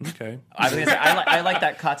 that. Okay. I was gonna say I like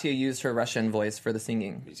that Katya used her Russian voice for the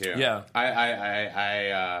singing. Me too. Yeah.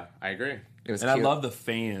 I agree. It was And cute. I love the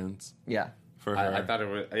fans Yeah. for her. I thought it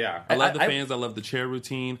was I love the I- fans. I love the chair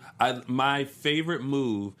routine. My favorite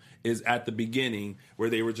move is at the beginning where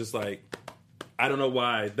they were just like, I don't know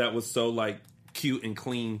why that was so like cute and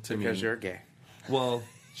clean to me. because you're gay. Well,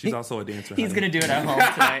 she's also a dancer. He's honey. gonna do it at home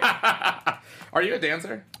tonight. Are you a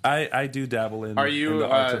dancer? I do dabble in. Are you in the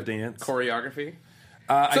arts of dance? choreography?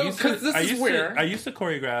 I So, 'cause this is where- I used to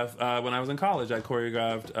choreograph when I was in college. I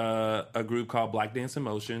choreographed a group called Black Dance in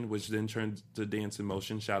Motion, which then turned to Dance in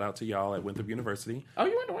Motion. Shout out to y'all at Winthrop University. Oh,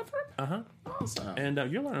 you went to Winthrop? Uh-huh. Awesome.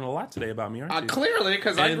 And you're learning a lot today about me, aren't you? Clearly,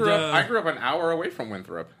 because I And, grew up. I grew up an hour away from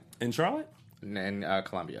Winthrop In Charlotte? in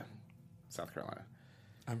Columbia, South Carolina.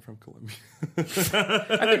 I'm from Columbia. I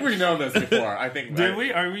think we've known this before. I think. Did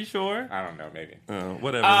we? Are we sure? I don't know. Maybe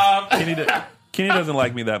Whatever. Um, Kenny doesn't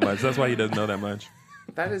like me that much. That's why he doesn't know that much.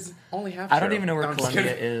 that is only half. I don't true. even know where No, I'm just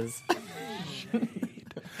Columbia kidding. is.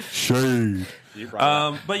 Shade. You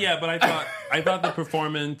brought it up. But I thought the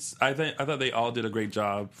performance. I thought they all did a great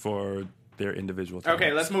job for their individual. Okay,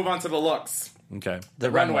 talents. let's move on to the looks. Okay. The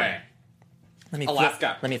Runway. Let me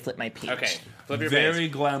Alaska. Let me flip my page. Okay, flip your Very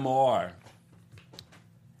page. glamour.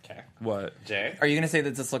 Okay, What? Jay. Are you gonna say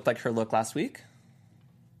that this looked like her look last week?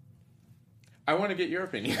 I want to get your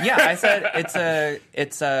opinion. Yeah, I said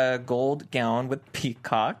it's a gold gown with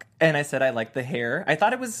peacock, and I said I like the hair. I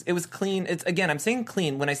thought it was clean. It's again, I'm saying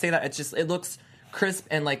clean. When I say that, it looks crisp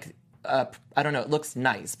and like I don't know, it looks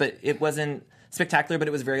nice, but it wasn't spectacular. But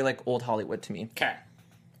it was very like old Hollywood to me. Okay.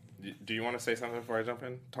 Do you want to say something before I jump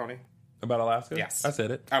in, Tony? About Alaska? Yes. I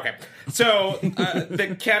said it. Okay. So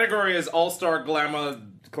the category is All-Star Glamorama.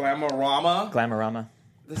 Glamorama.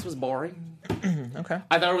 This was boring. Okay.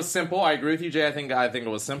 I thought it was simple. I agree with you, Jay. I think it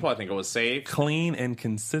was simple. I think it was safe. Clean and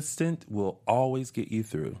consistent will always get you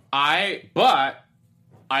through. But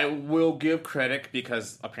I will give credit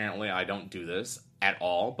because apparently I don't do this at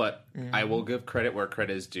all. But I will give credit where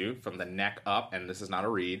credit is due. From the neck up, and this is not a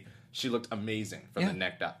read. She looked amazing from the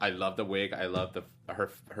neck up. I love the wig. I love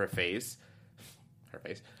her face. Her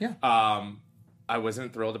face. Yeah. I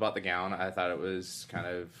wasn't thrilled about the gown. I thought it was kind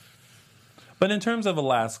of. But in terms of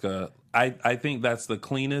Alaska, I think that's the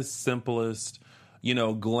cleanest, simplest,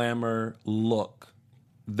 glamour look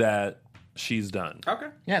that she's done. Okay.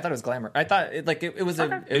 Yeah, I thought it was glamour. I thought it was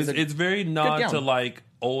a. It was It's very nod gown. to like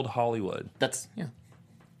old Hollywood. That's yeah.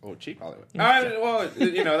 Oh, cheap Hollywood. Well,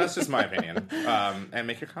 that's just my opinion. And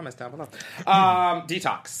make your comments down below.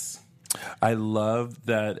 Detox. I love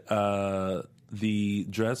that the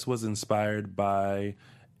dress was inspired by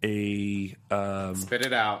a Spit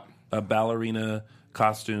it out. a ballerina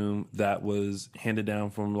costume that was handed down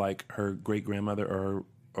from like her great grandmother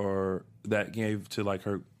or that gave to like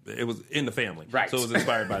her. It was in the family, Right. So it was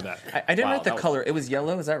inspired by that. I didn't Wow, write the that was- color. It was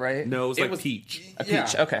yellow. Is that right? No, it was It like was- peach. A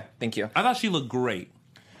peach. Okay, thank you. I thought she looked great.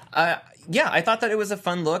 Yeah, I thought that it was a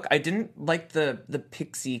fun look. I didn't like the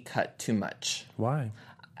pixie cut too much. Why?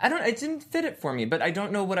 It didn't fit it for me, but I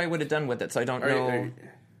don't know what I would have done with it, so I don't know.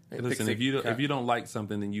 Listen, if you don't like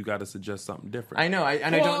something, then you got to suggest something different. I know, I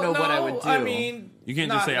don't know what I would do. I mean, You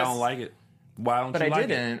can't just say I don't like it. Why don't but you I like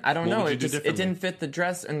didn't. it? I don't What know. would you It do just differently? didn't fit the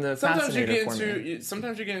dress and the sometimes you fascinator get for me. into.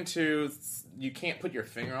 Sometimes you get into. You can't put your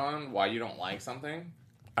finger on why you don't like something.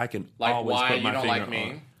 I can Like always why put my you don't finger like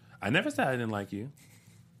me? on. I never said I didn't like you.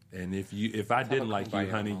 And if I didn't like you,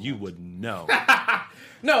 kumbaya honey, moment. you would know.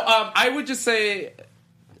 No, I would just say,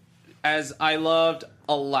 as I loved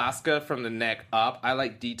Alaska from the neck up, I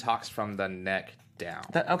like Detox from the neck down.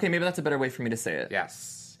 Okay, maybe that's a better way for me to say it.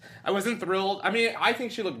 Yes, I wasn't thrilled. I mean, I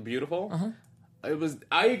think she looked beautiful. Uh-huh. It was.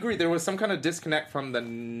 I agree. There was some kind of disconnect from the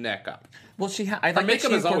neck up. Well, I like that makeup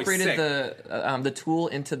she is always incorporated the tool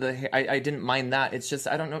into the hair. I didn't mind that. It's just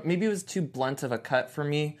I don't know. Maybe it was too blunt of a cut for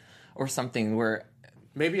me, or something. Where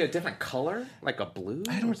Maybe a different color, like a blue.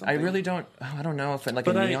 I really don't. I don't know if it like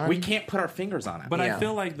But a neon. We can't put our fingers on it. But Yeah. I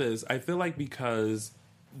feel like this. I feel like because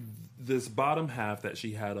this bottom half that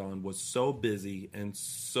she had on was so busy and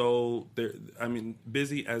so there. I mean,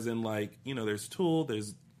 busy as in like there's tulle,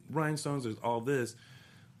 there's rhinestones, there's all this.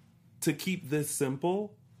 To keep this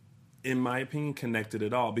simple, in my opinion, connected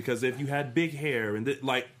it all. Because if you had big hair and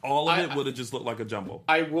like all of it would have just looked like a jumble.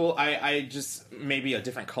 I just maybe a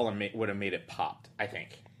different color would have made it popped. I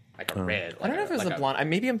think like a red. I don't know if it was a blonde.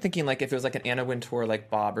 Maybe I'm thinking like if it was like an Anna Wintour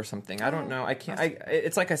like bob or something. I don't know. I can't.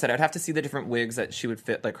 It's like I said. I'd have to see the different wigs that she would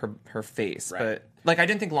fit like her face. Right. But like I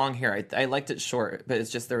didn't think long hair. I liked it short. But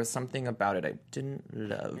it's just there was something about it I didn't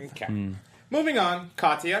love. Okay. Moving on,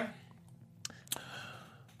 Katya.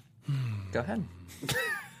 Go ahead.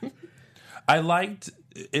 I liked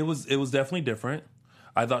it was definitely different.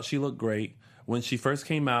 I thought she looked great. When she first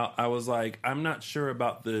came out, I was like, I'm not sure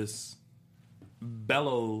about this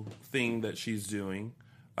bellow thing that she's doing.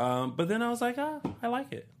 But then I was like, I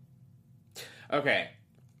like it. Okay.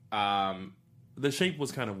 The shape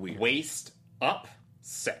was kind of weird. Waist up,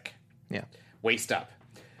 sick. Yeah. Waist up.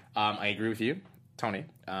 I agree with you, Tony,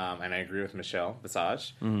 and I agree with Michelle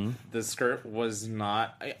Visage. Mm-hmm. The skirt was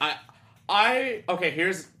not. Okay.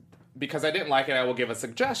 Here's because I didn't like it. I will give a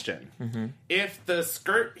suggestion. Mm-hmm. If the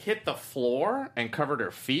skirt hit the floor and covered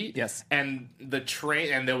her feet, Yes. and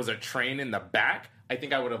there was a train in the back, I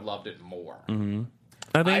think I would have loved it more. Mm-hmm.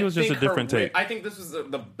 I think it was just a different take. I think this was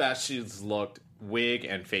the best she's looked wig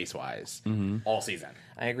and face wise all season.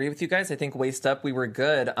 I agree with you guys. I think waist up we were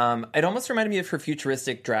good. It almost reminded me of her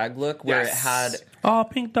futuristic drag look where Yes. it had. Oh,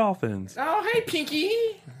 pink dolphins. Oh, hey, Pinky.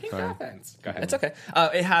 Pink Dolphins. Go ahead. It's okay.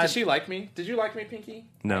 It had. Did she like me? Did you like me, Pinky?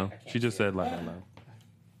 No, she just said like, no.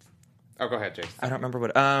 Oh, go ahead, Jason. I don't remember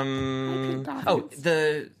what.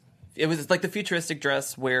 It was like the futuristic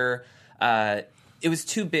dress where it was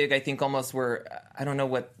too big. I think almost where I don't know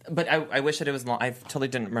what, but I wish that it was long. I totally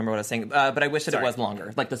didn't remember what I was saying. But I wish that it was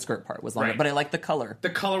longer. Like the skirt part was longer. Right. But I like the color. The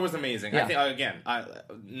color was amazing. Yeah. I think again,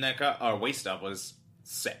 neck up or waist up was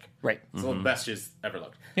sick. Right. It's the best she's ever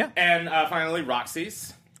looked. Yeah. And finally,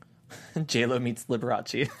 Roxy's. J-Lo meets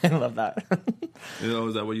Liberace. I love that.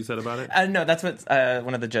 Is that what you said about it? No, that's what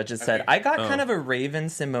one of the judges said. I got kind of a Raven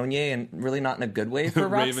Simonier, and really not in a good way for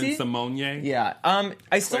Roxy. Raven Simonier? Yeah.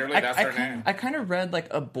 Clearly that's her name. I kind of read like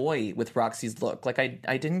a boy with Roxy's look. Like I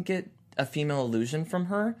didn't get a female illusion from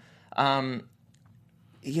her.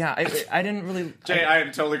 Yeah, I didn't really. Jay, I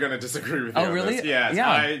am totally going to disagree with you. Oh, on really? This. Yes.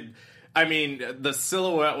 Yeah. I mean, the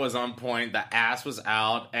silhouette was on point. The ass was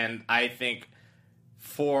out, and I think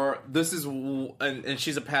and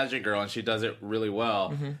she's a pageant girl, and she does it really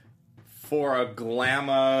well. Mm-hmm. For a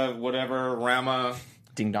Glamour, whatever, Rama,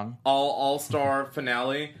 Ding dong. all-star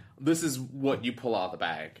finale, this is what you pull out of the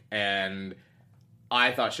bag. And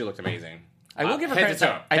I thought she looked amazing. I will give her head credit. to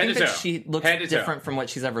toe. I Head think to that toe. she looks Head to toe. different from what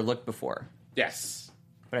she's ever looked before. Yes.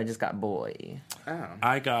 But I just got boy. Oh.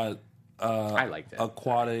 I got I liked it.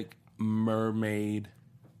 aquatic mermaid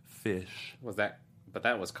fish. But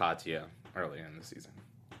that was Katya earlier in the season.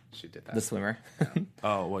 She did that. The swimmer.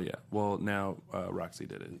 Oh, well, yeah. Well, now Roxy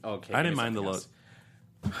did it. Okay, I give didn't me mind the something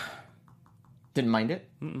look. else. Didn't mind it.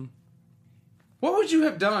 What would you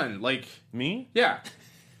have done? Like, Me? yeah.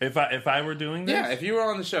 If I were doing this, Yeah, if you were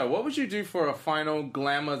on the show, what would you do for a final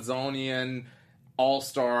Glamazonian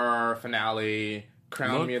all-star finale?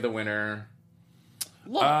 Crown me the winner.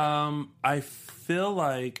 Look. I feel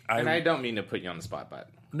like and I don't mean to put you on the spot, but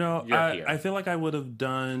no, you're here. I feel like I would have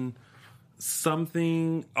done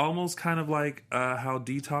something almost kind of like how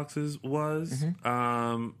Detox's was.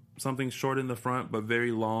 Something short in the front, but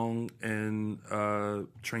very long and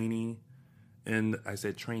trainy. And I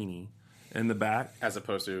said trainy in the back, as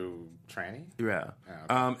opposed to tranny. yeah.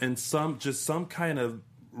 Oh, okay. And some kind of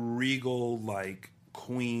regal like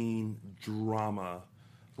queen drama,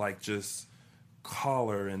 like just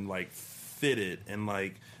collar and like fitted and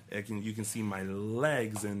like you can see my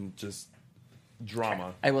legs and just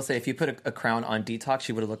drama. I will say, if you put a crown on Detox,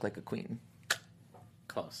 she would have looked like a queen.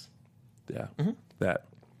 Close. Yeah, that.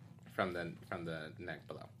 From the neck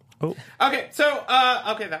below. Oh, Okay, so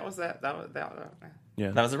that was that. That was that.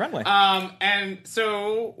 yeah. That was the runway. And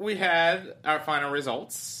so we had our final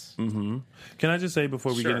results. Can I just say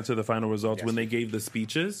before we Sure. get into the final results, Yes. when they gave the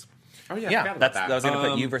speeches? Oh yeah, I yeah, forgot about that that. was going to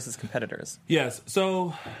put you versus competitors. Yes.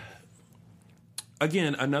 So,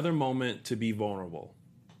 again, another moment to be vulnerable.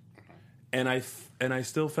 And I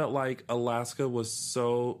still felt like Alaska was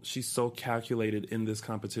she's so calculated in this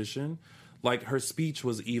competition. Like, her speech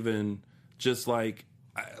was even just like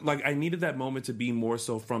I needed that moment to be more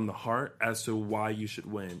so from the heart as to why you should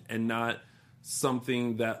win, and not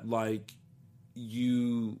something that like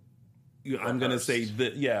I'm gonna say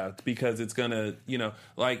that, yeah, because it's gonna,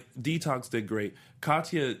 like Detox did great.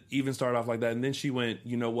 Katya even started off like that, and then she went,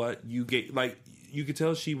 you know what, you could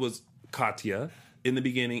tell she was Katya in the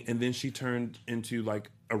beginning, and then she turned into like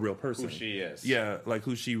a real person. Who she is. Yeah, like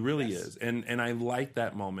who she really is. And I like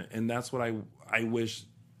that moment, and that's what I wish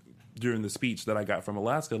during the speech that I got from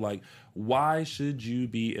Alaska, like, why should you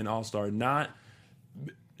be an all-star?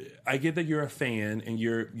 I get that you're a fan and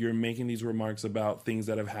you're making these remarks about things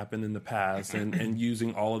that have happened in the past and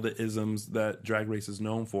using all of the isms that Drag Race is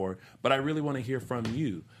known for, but I really want to hear from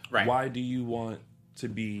you. Right. Why do you want to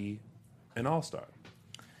be an all-star?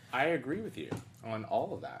 I agree with you on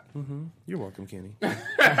all of that. You're welcome, Kenny.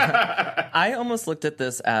 I almost looked at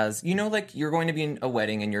this as, like you're going to be in a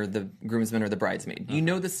wedding and you're the groomsman or the bridesmaid. You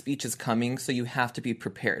know the speech is coming, so you have to be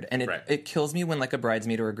prepared. And it kills me when like a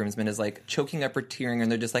bridesmaid or a groomsman is like choking up or tearing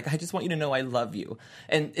and they're just like, I just want you to know I love you.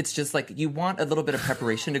 And it's just like, you want a little bit of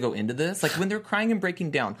preparation to go into this. Like when they're crying and breaking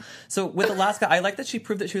down. So with Alaska, I like that she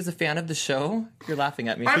proved that she was a fan of the show. You're laughing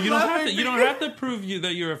at me. You don't have to prove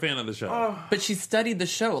that you're a fan of the show. But she studied the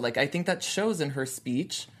show. Like I think that shows in her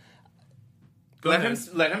speech. Let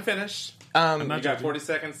him finish. I'm You not got judging. 40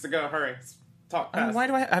 seconds to go. Hurry. Talk fast. Why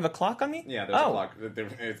do I have a clock on me? Yeah, there's a clock.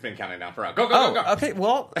 It's been counting down for us. Go, go, Oh, go, go. okay.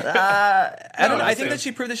 Well, I don't know. I that's think it. that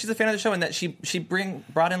she proved that she's a fan of the show and that she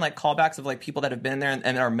brought in like callbacks of like people that have been there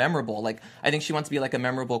and are memorable. Like I think she wants to be like a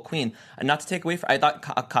memorable queen. And not to take away from, I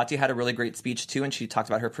thought Katya had a really great speech too, and she talked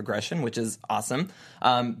about her progression, which is awesome.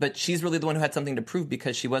 But she's really the one who had something to prove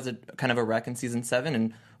because she was kind of a wreck in season 7,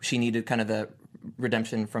 and she needed kind of the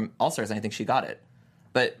redemption from All Stars, and I think she got it.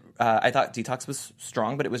 But I thought Detox was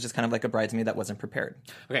strong, but it was just kind of like a bridesmaid that wasn't prepared.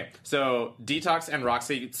 Okay, so Detox and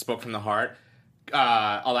Roxy spoke from the heart.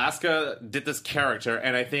 Alaska did this character,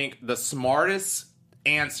 and I think the smartest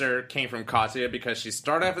answer came from Katya because she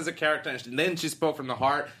started off as a character, and then she spoke from the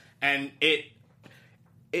heart, and it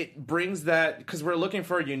brings that, because we're looking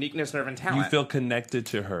for uniqueness, nerve, and talent. You feel connected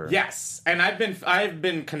to her. Yes, and I've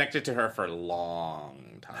been connected to her for a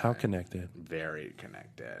long time. How connected? Very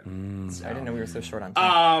connected. I didn't know we were so short on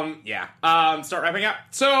time. Start wrapping up.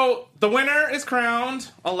 So the winner is crowned.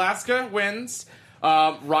 Alaska wins.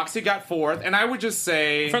 Roxy got 4th, and I would just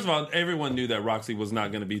say, First of all, everyone knew that Roxy was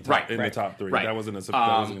not going to be in the top 3. Right. That wasn't a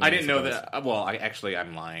surprise. I didn't know that. Well,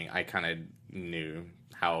 I'm lying. I kind of knew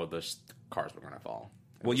how the cards were going to fall.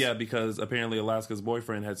 Well, yeah, because apparently Alaska's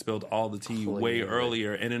boyfriend had spilled all the tea way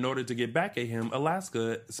earlier, and in order to get back at him,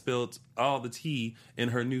 Alaska spilled all the tea in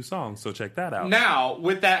her new song. So check that out. Now,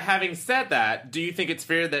 with that having said that, do you think it's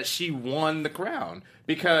fair that she won the crown?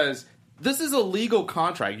 Because this is a legal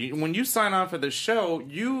contract. When you sign on for the show,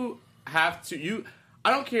 you have to.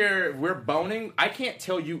 I don't care if we're boning. I can't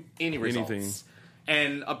tell you any results. Anything.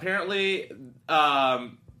 And apparently,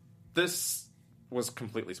 this was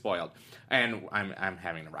completely spoiled. And I'm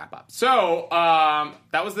having to wrap up. So I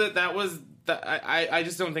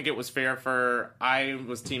just don't think it was fair for. I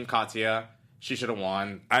was Team Katya. She should have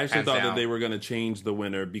won. I actually hands thought down. that they were going to change the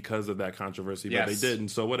winner because of that controversy, but they Yes. didn't.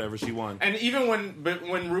 So whatever, she won. And even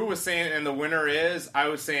when Rue was saying, and the winner is, I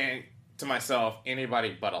was saying to myself,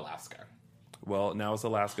 anybody but Alaska. Well, now it's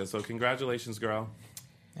Alaska. So congratulations, girl.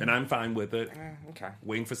 And I'm fine with it. Okay.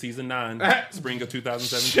 Waiting for season 9, spring of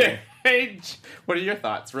 2017. What are your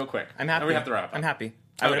thoughts, real quick? I'm happy. And we have to wrap up. I'm happy.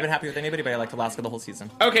 I would have been happy with anybody, but I liked Alaska the whole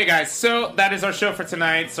season. Okay, guys, so that is our show for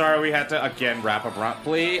tonight. Sorry we had to, again, wrap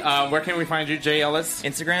abruptly. Where can we find you, Jay Ellis?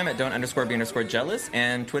 Instagram at don't_be_jealous,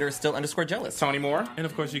 and Twitter is still _jealous. Tony Moore. And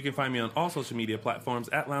of course, you can find me on all social media platforms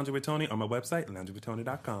at Lounging with Tony, on my website,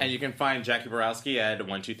 loungingwithtony.com. And you can find Jackie Borowski at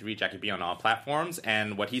 123 Jackie B on all platforms.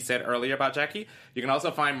 And what he said earlier about Jackie, you can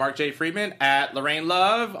also find Mark J. Friedman at Lorraine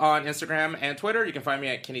Love on Instagram and Twitter. You can find me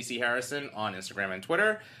at Kenny C. Harrison on Instagram and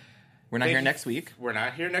Twitter. We're not here next week. We're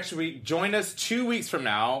not here next week. Join us 2 weeks from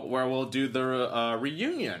now, where we'll do the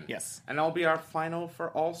reunion. Yes. And that'll be our final for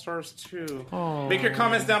All Stars 2. Aww. Make your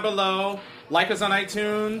comments down below. Like us on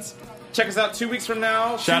iTunes. Check us out 2 weeks from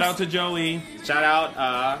now. Shout out to Joey. Shout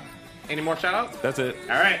out. Any more shout outs? That's it.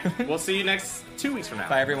 All right. We'll see you next 2 weeks from now.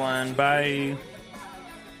 Bye, everyone. Bye.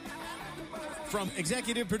 From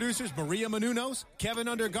executive producers Maria Menounos, Kevin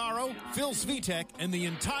Undergaro, Phil Svitek, and the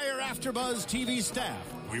entire AfterBuzz TV staff,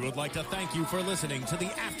 we would like to thank you for listening to the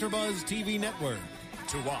AfterBuzz TV network.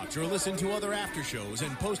 To watch or listen to other after shows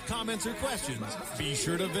and post comments or questions, be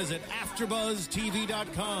sure to visit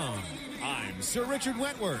AfterBuzzTV.com. I'm Sir Richard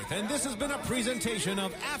Wentworth, and this has been a presentation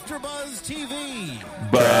of AfterBuzz TV.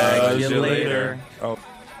 Buzz you later. Oh.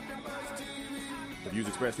 The views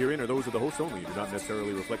expressed herein are those of the hosts only and do not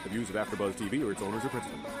necessarily reflect the views of AfterBuzz TV or its owners or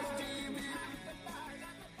principals.